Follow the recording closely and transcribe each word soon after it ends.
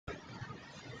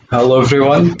Hello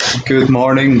everyone, good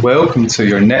morning, welcome to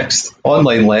your next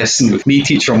online lesson with me,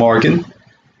 Teacher Morgan.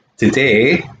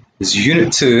 Today is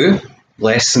Unit 2,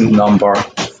 lesson number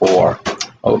 4.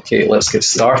 Okay, let's get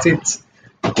started.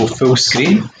 Go full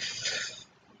screen.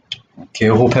 Okay,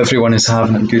 I hope everyone is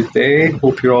having a good day,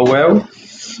 hope you're all well.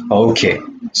 Okay,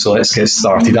 so let's get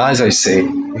started. As I say,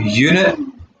 Unit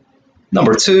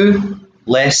number 2,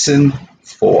 lesson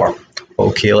 4.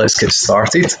 Okay, let's get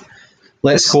started.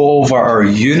 Let's go over our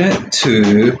Unit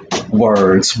 2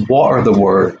 words. What are the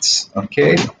words?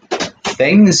 Okay,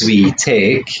 things we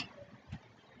take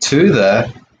to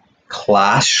the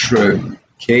classroom.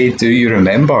 Okay, do you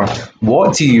remember?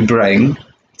 What do you bring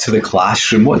to the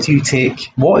classroom? What do you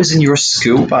take? What is in your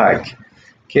school bag?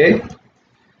 Okay,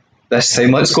 this time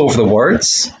let's go over the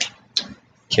words.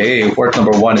 Okay, word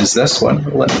number 1 is this one.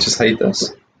 Let me just hide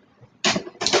this.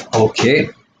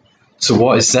 Okay, so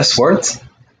what is this word?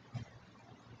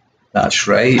 That's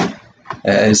right,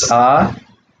 it is a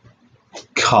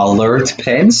coloured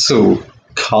pencil.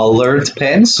 Coloured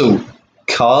pencil.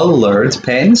 Coloured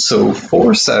pencil.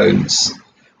 4 sounds.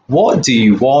 What do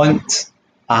you want?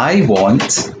 I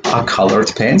want a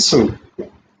coloured pencil.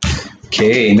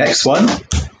 Okay, next one.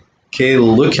 Okay,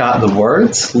 look at the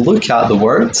word. Look at the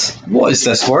word. What is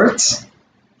this word?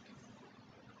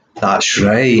 That's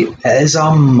right, it is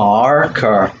a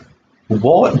marker.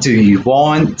 What do you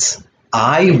want?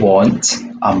 I want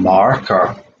a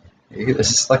marker. Okay,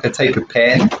 this is like a type of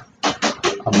pen,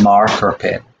 a marker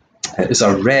pen. It is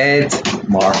a red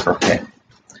marker pen.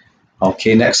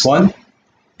 Okay, next one.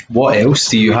 What else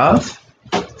do you have?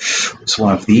 It's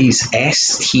one of these.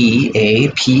 S-T-A-P-L-E-R.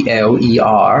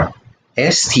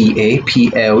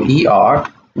 S-T-A-P-L-E-R.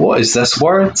 What is this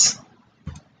word?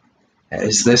 It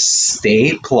is the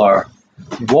stapler.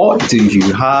 What do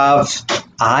you have?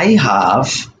 I have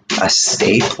a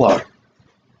stapler.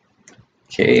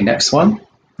 Okay, next one.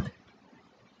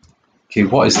 Okay,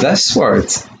 what is this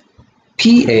word?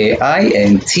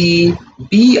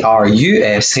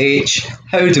 P-A-I-N-T-B-R-U-S-H.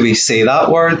 How do we say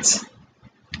that word?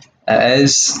 It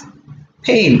is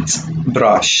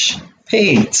paintbrush.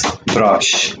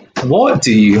 Paintbrush. What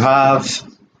do you have?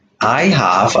 I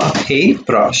have a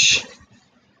paintbrush.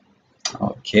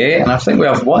 Okay, and I think we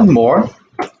have one more.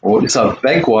 Oh, it's a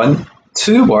big one.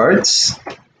 2 words.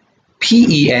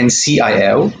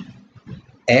 P-E-N-C-I-L.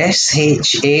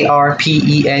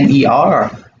 S-H-A-R-P-E-N-E-R.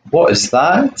 What is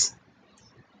that?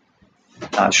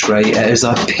 That's right, it is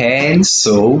a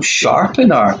pencil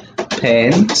sharpener.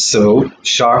 Pencil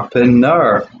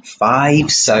sharpener.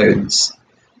 5 sounds.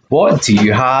 What do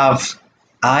you have?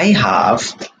 I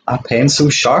have a pencil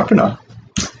sharpener.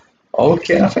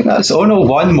 Okay, I think that's, oh no,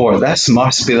 one more. This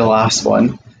must be the last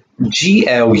one.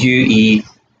 G-L-U-E-S-T-I-C-K.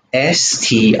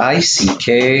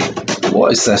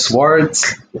 What is this word?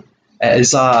 It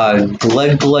is a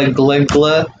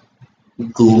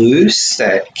glue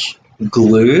stick.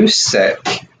 Glue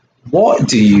stick. What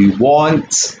do you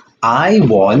want? I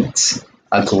want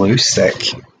a glue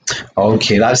stick.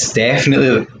 Okay, that's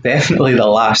definitely the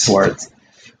last word.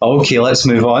 Okay, let's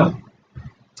move on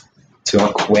to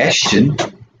a question.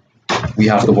 We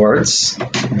have the words,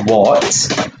 what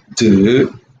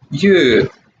do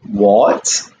you?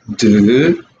 What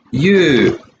do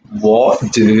you? What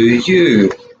do you?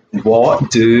 What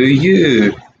do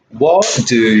you? What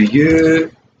do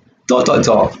you? ...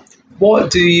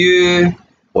 What do you?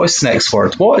 What's the next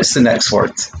word? What is the next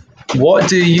word? What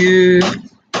do you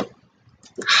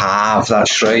have?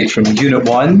 That's right, from Unit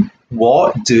 1.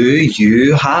 What do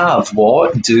you have?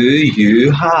 What do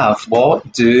you have?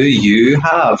 What do you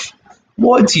have?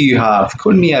 What do you have?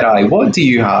 Kun mi arai. What do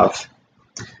you have?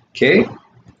 Okay,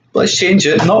 let's change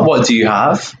it. Not what do you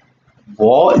have.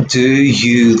 What do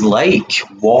you like?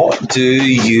 What do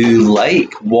you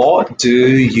like? What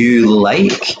do you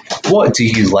like? What do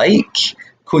you like?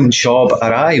 Kun job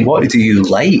arai. What do you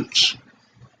like?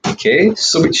 Okay,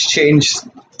 so we changed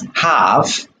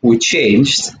have, we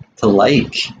changed to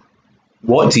like.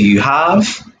 What do you have?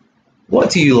 What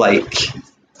do you like?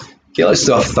 Okay, let's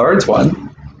do a third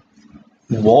one.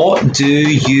 What do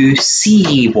you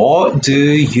see? What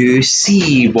do you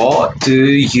see? What do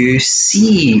you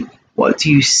see? What do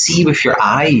you see with your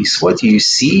eyes? What do you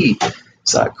see?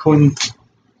 Is that kun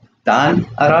dan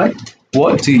arai?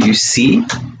 What do you see?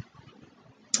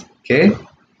 Okay,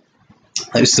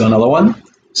 let's do another one.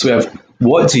 So we have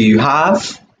what do you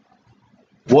have?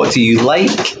 What do you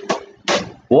like?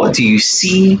 What do you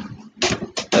see?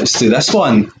 Let's do this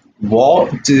one.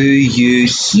 What do you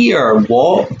hear?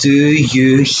 What do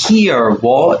you hear?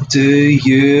 What do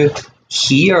you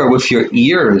hear with your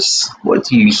ears? What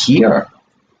do you hear?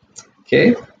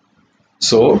 Okay,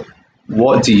 so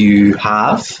What do you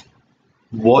have?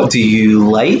 What do you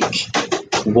like?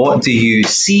 What do you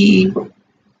see?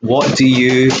 What do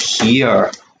you hear?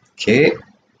 Okay,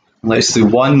 let's do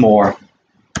one more.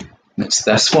 It's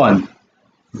this one.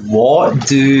 What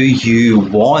do you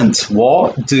want?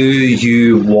 What do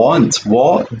you want?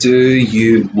 What do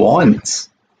you want?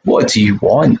 What do you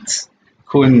want?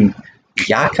 Kun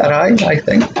yakarai, I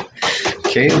think.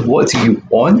 Okay, what do you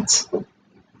want?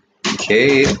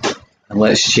 Okay, and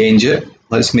let's change it.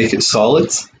 Let's make it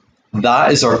solid.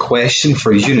 That is our question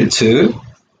for Unit 2.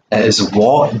 It is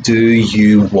what do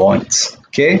you want?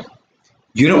 Okay,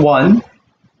 Unit 1,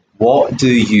 what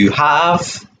do you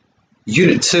have?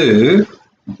 Unit 2,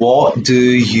 what do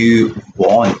you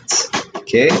want?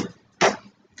 Okay,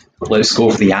 let's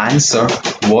go for the answer.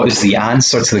 What is the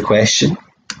answer to the question?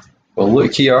 Well,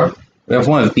 look here. We have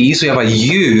one of these. We have a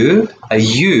U,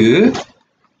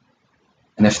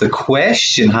 and if the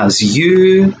question has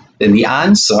U, then the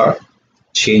answer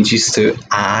changes to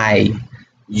I.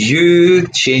 U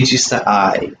changes to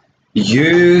I.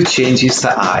 U changes to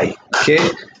I. Okay?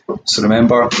 So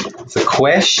remember, if the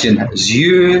question has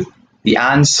U, the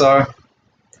answer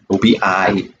will be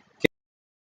I.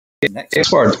 Okay.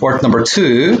 Next word, word number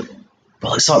 2.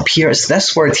 Well, it's up here. It's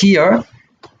this word here.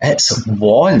 It's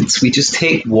want. We just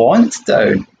take want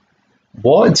down.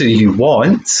 What do you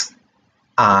want?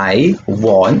 I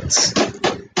want ...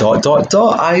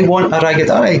 I want a ragged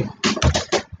eye.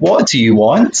 What do you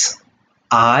want?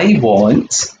 I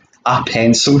want a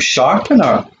pencil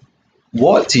sharpener.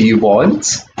 What do you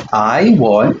want? I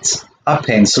want a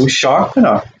pencil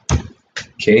sharpener.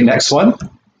 Okay, next one.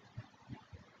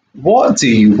 What do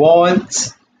you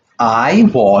want? I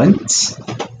want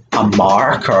a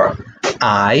marker.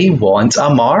 I want a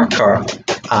marker.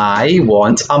 I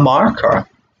want a marker.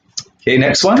 Okay,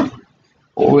 next one.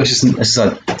 Oh, this is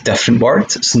a different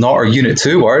word. It's not our Unit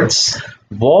 2 words.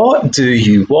 What do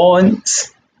you want?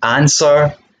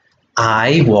 Answer,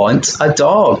 I want a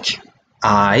dog.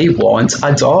 I want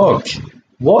a dog.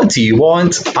 What do you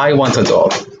want? I want a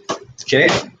dog. Okay.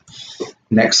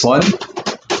 Next one.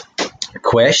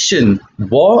 Question.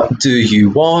 What do you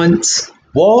want?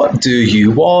 What do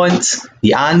you want?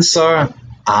 The answer,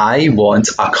 I want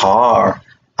a car.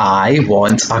 I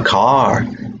want a car.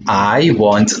 I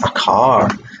want a car.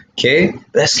 Okay,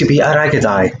 this could be a ragged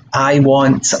eye. I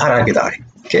want a ragged eye.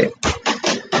 Okay,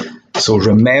 so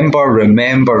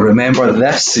remember,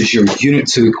 this is your Unit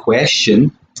 2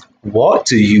 question. What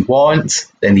do you want?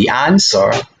 Then the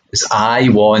answer is I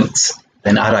want,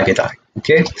 then a ragged eye.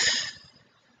 Okay,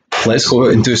 let's go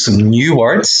and do some new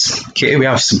words. Okay, we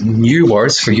have some new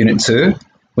words for Unit 2.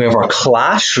 We have our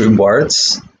classroom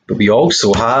words, but we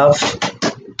also have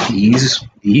these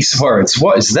words.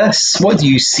 What is this? What do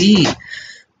you see?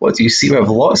 What do you see? We have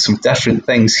lots of different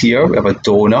things here. We have a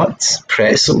donut,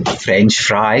 pretzel, French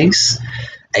fries,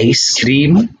 ice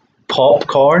cream,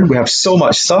 popcorn. We have so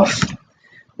much stuff.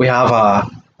 We have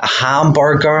a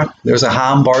hamburger. There's a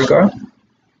hamburger.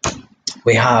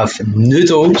 We have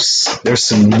noodles. There's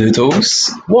some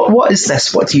noodles. What is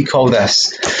this? What do you call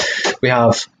this? We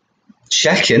have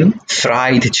chicken,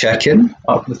 fried chicken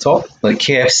up the top, like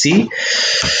KFC.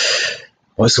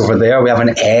 What's over there? We have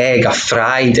an egg, a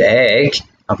fried egg,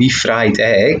 a wee fried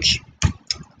egg.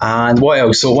 And what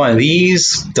else? So one of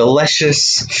these,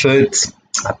 delicious food,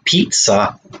 a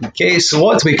pizza. Okay, so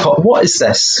what do we call, what is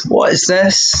this? What is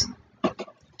this?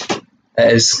 It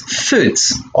is food.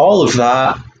 All of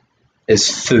that is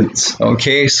food.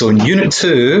 Okay, so in Unit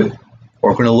 2,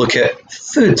 we're going to look at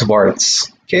food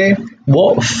words. Okay,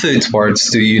 what food words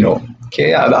do you know?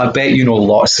 Okay, I bet you know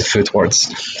lots of food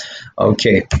words.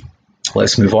 Okay,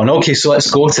 let's move on. Okay, so let's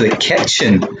go to the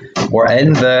kitchen. We're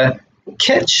in the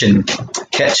kitchen.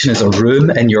 Kitchen is a room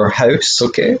in your house,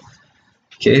 okay?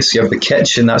 Okay, so you have the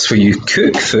kitchen, that's where you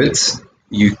cook food.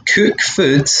 You cook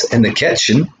food in the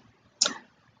kitchen.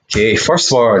 Okay, first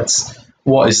words.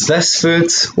 What is this food?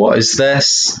 What is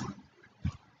this?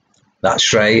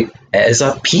 That's right, it is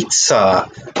a pizza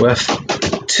with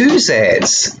 2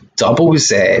 Z's, double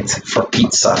Z for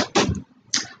pizza.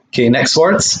 Okay, next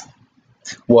words.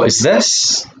 What is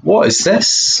this? What is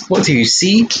this? What do you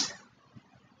see?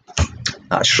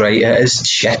 That's right, it is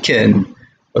chicken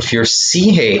with your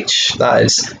CH. That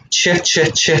is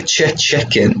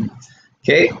chicken.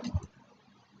 Okay.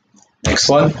 Next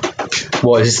one.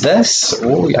 What is this?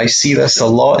 Oh, I see this a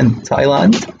lot in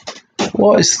Thailand.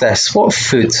 What is this? What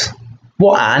food?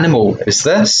 What animal is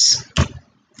this?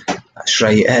 That's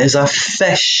right, it is a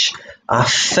fish. A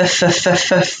fish.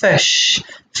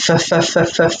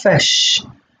 Fish.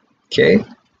 Okay.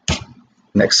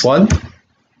 Next one.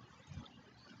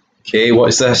 Okay, what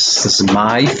is this? This is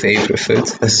my favourite food.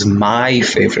 This is my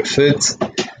favourite food.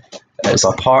 It's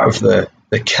a part of the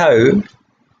cow.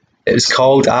 It's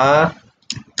called a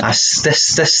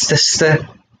steak.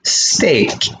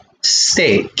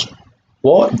 Steak.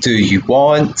 What do you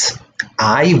want?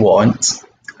 I want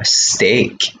a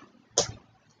steak.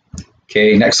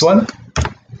 Okay, next one.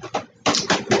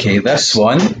 Okay, this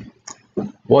one.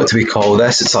 What do we call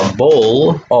this? It's a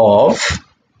bowl of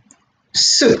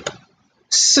soup.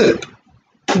 Soup.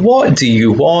 What do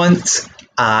you want?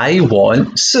 I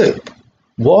want soup.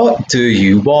 What do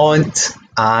you want?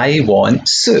 I want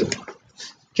soup.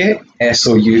 Okay,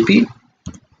 S-O-U-P.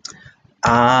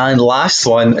 And last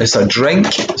one is a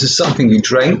drink. This is something you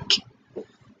drink.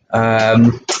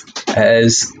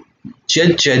 Is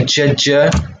juice.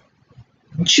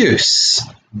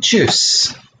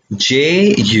 Juice.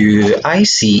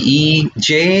 J-U-I-C-E.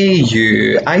 J-U-I-C-E.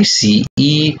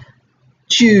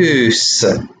 Juice.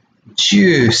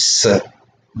 Juice.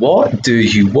 What do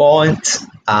you want?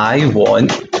 I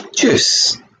want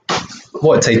juice.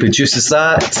 What type of juice is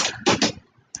that?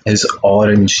 Is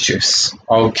orange juice.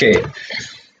 Okay,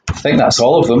 I think that's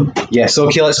all of them. Yes,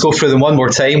 okay, let's go through them one more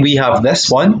time. We have this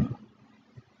one,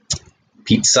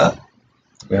 pizza.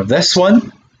 We have this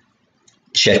one,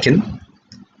 chicken.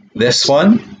 This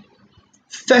one,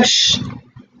 fish.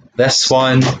 This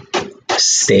one,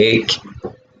 steak.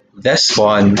 This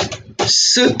one,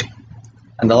 soup.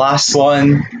 And the last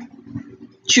one,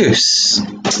 juice.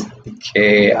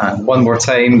 Okay, and one more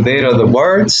time, there are the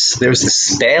words, there's the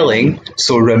spelling.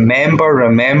 So remember,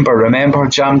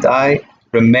 jammed eye,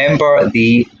 remember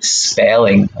the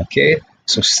spelling, okay?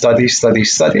 So study.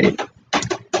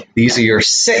 These are your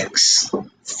 6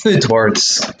 food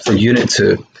words for Unit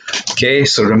 2. Okay,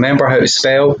 so remember how to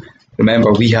spell.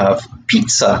 Remember, we have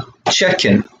pizza,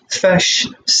 chicken, fish,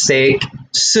 steak,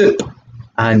 soup,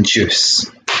 and juice.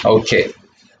 Okay,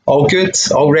 all good,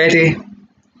 all ready?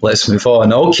 Let's move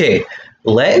on. Okay,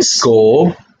 let's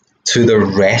go to the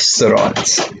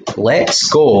restaurant. Let's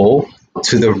go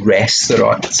to the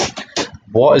restaurant.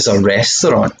 What is a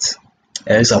restaurant?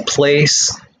 It is a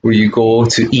place where you go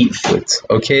to eat food,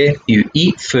 okay? You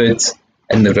eat food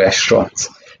in the restaurant.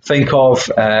 Think of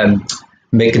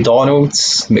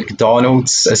McDonald's.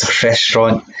 McDonald's is a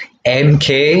restaurant.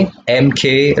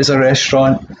 MK is a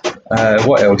restaurant.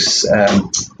 What else?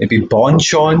 Maybe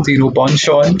Bonchon. Do you know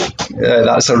Bonchon?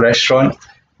 That's a restaurant.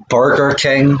 Burger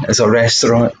King is a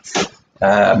restaurant.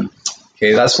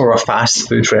 Okay, that's more a fast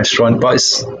food restaurant, but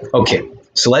it's okay.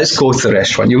 So let's go to the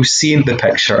restaurant. You'll see in the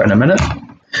picture in a minute.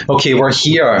 Okay, we're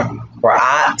here. We're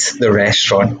at the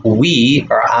restaurant. We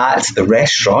are at the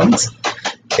restaurant.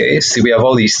 Okay, so we have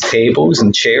all these tables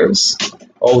and chairs.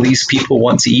 All these people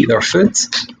want to eat their food.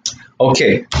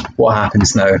 Okay, what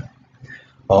happens now?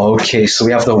 Okay, so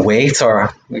we have the waiter.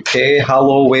 Okay,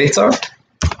 hello waiter.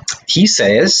 He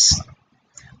says,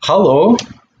 hello,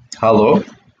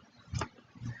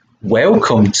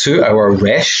 welcome to our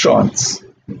restaurant.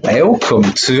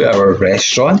 Welcome to our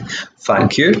restaurant.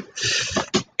 Thank you.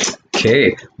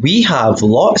 Okay, we have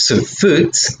lots of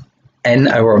food in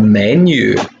our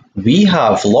menu. We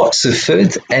have lots of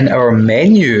food in our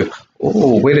menu.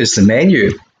 Oh, where is the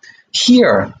menu?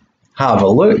 Here, have a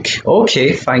look.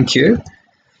 Okay, thank you.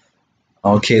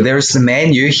 Okay, there's the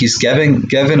menu. He's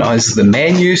given us the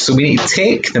menu, so we need to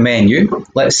take the menu.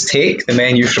 Let's take the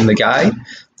menu from the guy.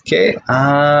 Okay,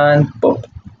 and boop.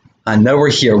 And now we're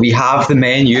here. We have the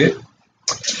menu.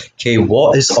 Okay,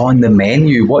 what is on the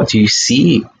menu? What do you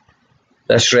see?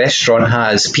 This restaurant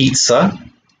has pizza.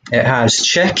 It has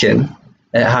chicken.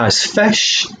 It has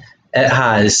fish. It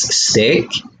has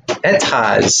steak. It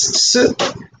has soup.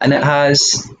 And it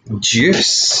has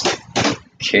juice.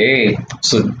 Okay,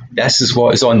 so this is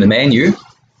what is on the menu.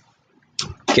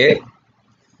 Okay,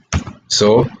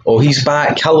 so, oh, he's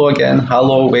back. Hello again.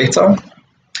 Hello, waiter.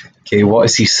 Okay, what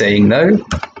is he saying now?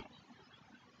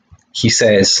 He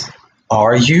says,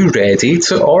 are you ready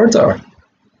to order?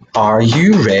 Are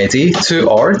you ready to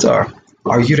order?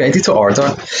 Are you ready to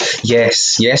order?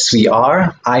 Yes, we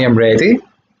are. I am ready.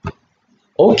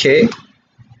 Okay.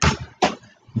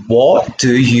 What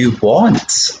do you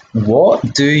want?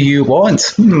 What do you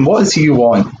want? What do you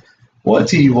want? What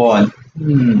do you want?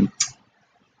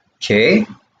 Okay.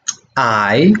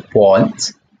 I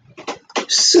want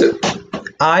soup.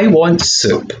 I want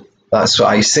soup. That's what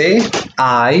I say.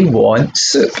 I want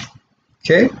soup.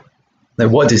 Okay. Now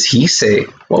what does he say?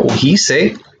 What will he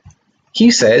say?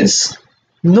 He says,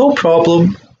 no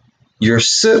problem. Your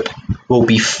soup will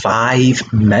be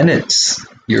 5 minutes.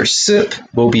 Your soup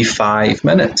will be 5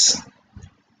 minutes.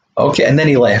 Okay, and then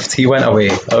he left. He went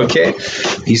away. Okay,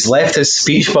 he's left his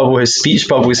speech bubble. His speech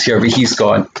bubble is here, but he's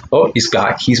gone. Oh, he's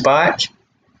back. He's back.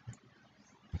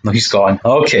 No, he's gone.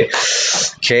 Okay.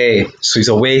 Okay, so he's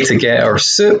away to get our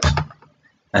soup.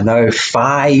 And now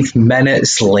 5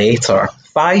 minutes later.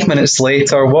 5 minutes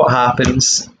later, what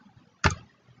happens?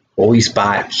 Oh, he's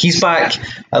back. He's back.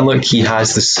 And look, he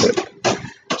has the soup.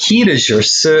 Here is your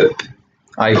soup.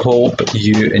 I hope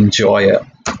you enjoy it.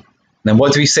 Then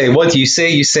what do we say? What do you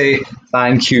say? You say,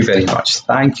 thank you very much.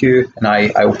 Thank you. And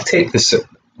I will take the soup.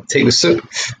 I'll take the soup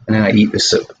and then I eat the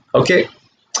soup. Okay?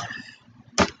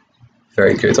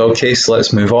 Very good. Okay, so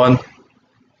let's move on.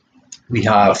 We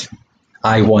have,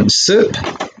 I want soup.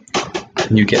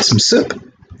 And you get some soup.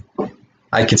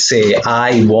 I could say,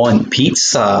 I want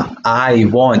pizza. I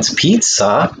want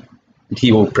pizza. And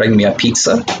he will bring me a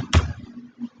pizza.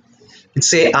 I could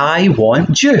say, I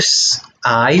want juice.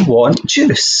 I want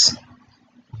juice.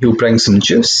 He'll bring some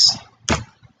juice.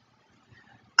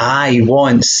 I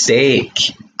want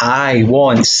steak. I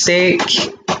want steak.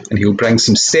 And he'll bring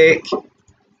some steak.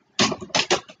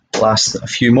 Last a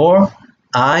few more.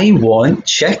 I want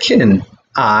chicken.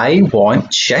 I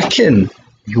want chicken.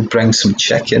 He'll bring some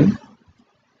chicken.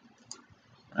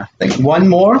 I think one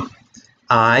more.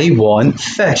 I want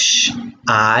fish.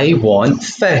 I want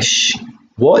fish.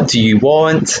 What do you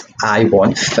want? I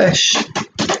want fish.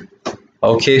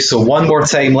 Okay, so one more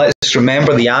time, let's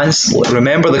remember the answer.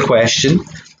 Remember the question.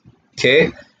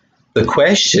 Okay, the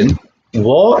question,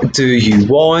 what do you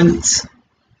want?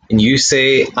 And you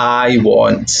say, I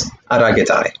want a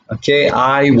ragadai. Okay,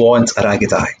 I want a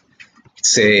ragadai.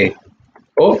 Say,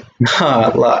 oh,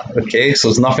 okay, so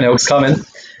there's nothing else coming.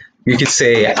 You could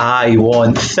say, I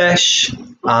want fish.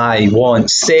 I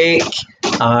want steak.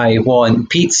 I want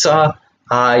pizza.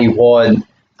 I want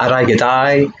a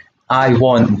ragadai. I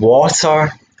want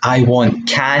water. I want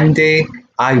candy.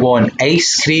 I want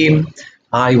ice cream.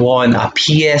 I want a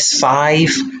PS5.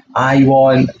 I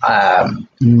want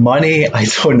money. I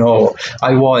don't know.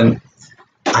 I want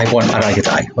a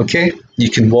ragadai. Okay?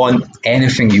 You can want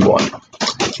anything you want.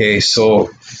 Okay, so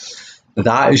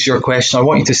that is your question. I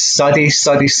want you to study,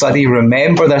 study, study.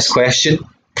 Remember this question.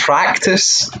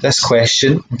 Practice this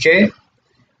question. Okay?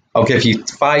 I'll give you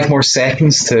 5 more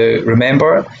seconds to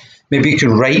remember it. Maybe you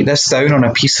can write this down on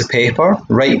a piece of paper.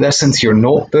 Write this into your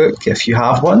notebook if you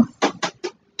have one.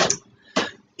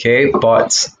 Okay,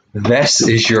 but this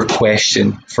is your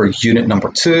question for unit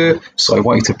number 2. So I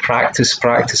want you to practice,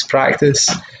 practice, practice.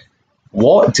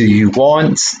 What do you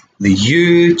want? The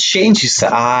U changes to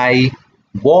I.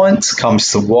 Want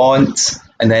comes to want.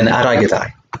 And then a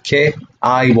ragadai. Okay,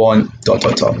 I want ...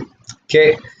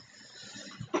 Okay.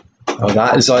 Well,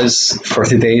 that is us for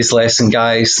today's lesson,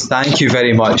 guys. Thank you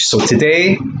very much. So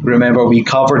today, remember, we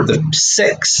covered the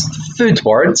 6 food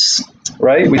words,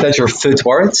 right? We did your food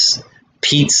words: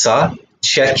 pizza,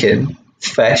 chicken,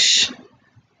 fish,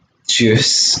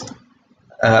 juice,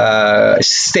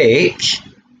 steak,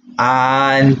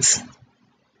 and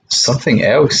something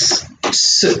else.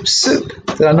 Soup.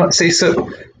 Did I not say soup?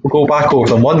 We'll go back over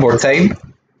them one more time.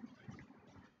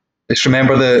 Just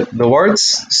remember the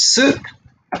words: soup,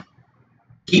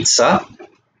 pizza,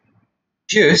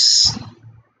 juice,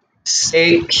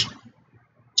 steak,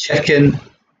 chicken,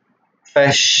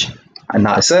 fish, and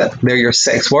that's it. They're your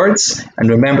 6 words. And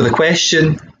remember the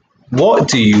question: what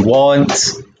do you want?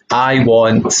 I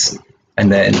want,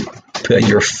 and then put in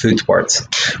your food words.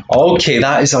 Okay,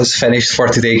 that is us finished for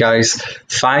today, guys.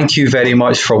 Thank you very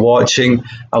much for watching.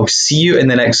 I'll see you in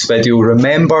the next video.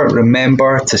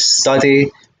 Remember to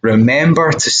study.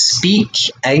 Remember to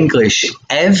speak English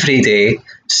every day.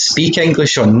 Speak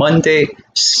English on Monday,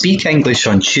 speak English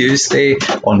on Tuesday,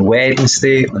 on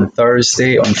Wednesday, on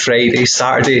Thursday, on Friday,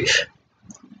 Saturday.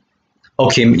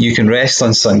 Okay, you can rest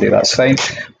on Sunday, that's fine.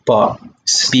 But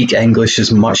speak English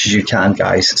as much as you can,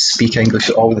 guys. Speak English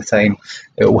all the time.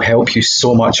 It will help you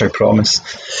so much, I promise.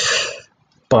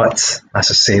 But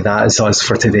as I say, that is us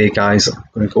for today, guys. I'm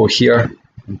going to go here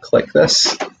and click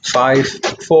this. 5,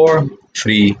 4,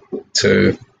 3,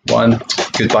 2, 1.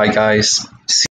 Goodbye, guys.